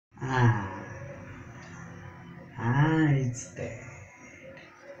is that?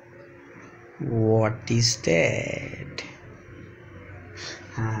 What is that?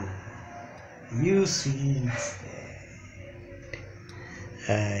 You see it's that.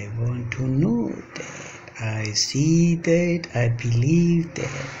 I want to know that. I see that. I believe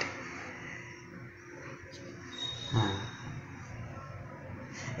that.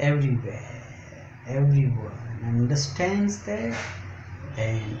 Everywhere, everyone understands that,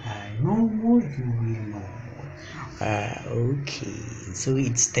 and I know more, you will know more. Okay, so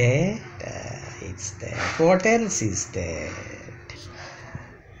it's that. It's that. What else is that?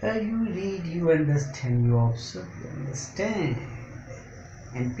 You read, you understand, you observe, you understand,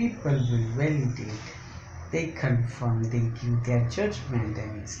 and people will validate. They confirm, they give their judgment,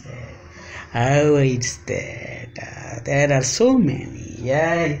 and it's that. Oh, it's that. There are so many.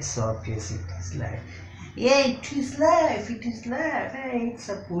 Yeah, it's obvious. It is life. Yeah, it is life. It is life. It's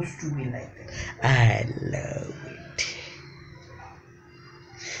supposed to be like that. I love it.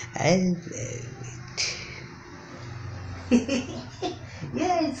 I love it.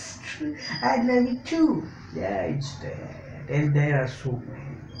 Yeah, it's true. I love it too. Yeah, it's that. And there are so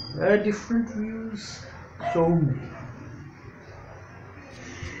many. Different views. So many.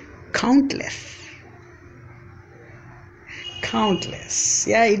 Countless.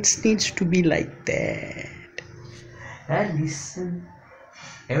 Yeah, it needs to be like that. Listen.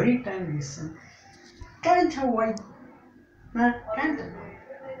 Every time listen. Can't avoid. Can't avoid.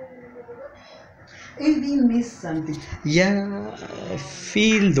 If we miss something. Yeah, I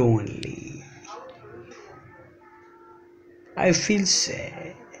feel lonely. I feel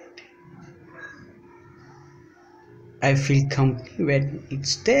sad. I feel company when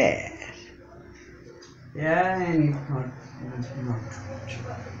it's there. Yeah, and it's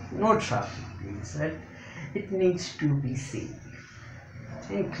not traffic, please. It needs to be safe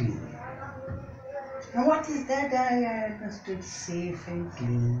and clean. Now, what is that? I understood safe and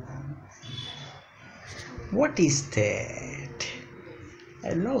clean. What is that?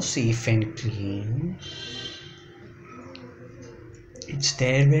 I love safe and clean. It's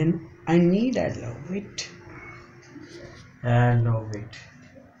there when I need. I love it. I love it.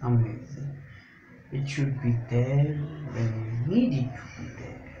 Amazing. It should be there when you need it to be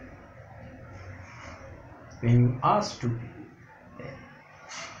there. When you ask to be there.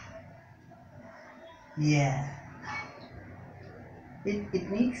 Yeah. It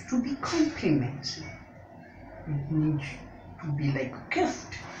needs to be compliments. It needs to be like a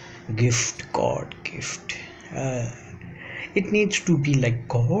gift. Gift, God, gift. It needs to be like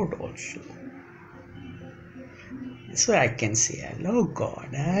God also. So I can say, hello God,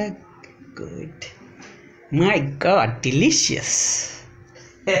 good. My God, delicious.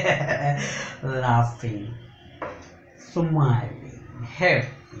 Laughing, smiling, happy.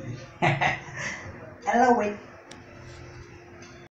 I love it.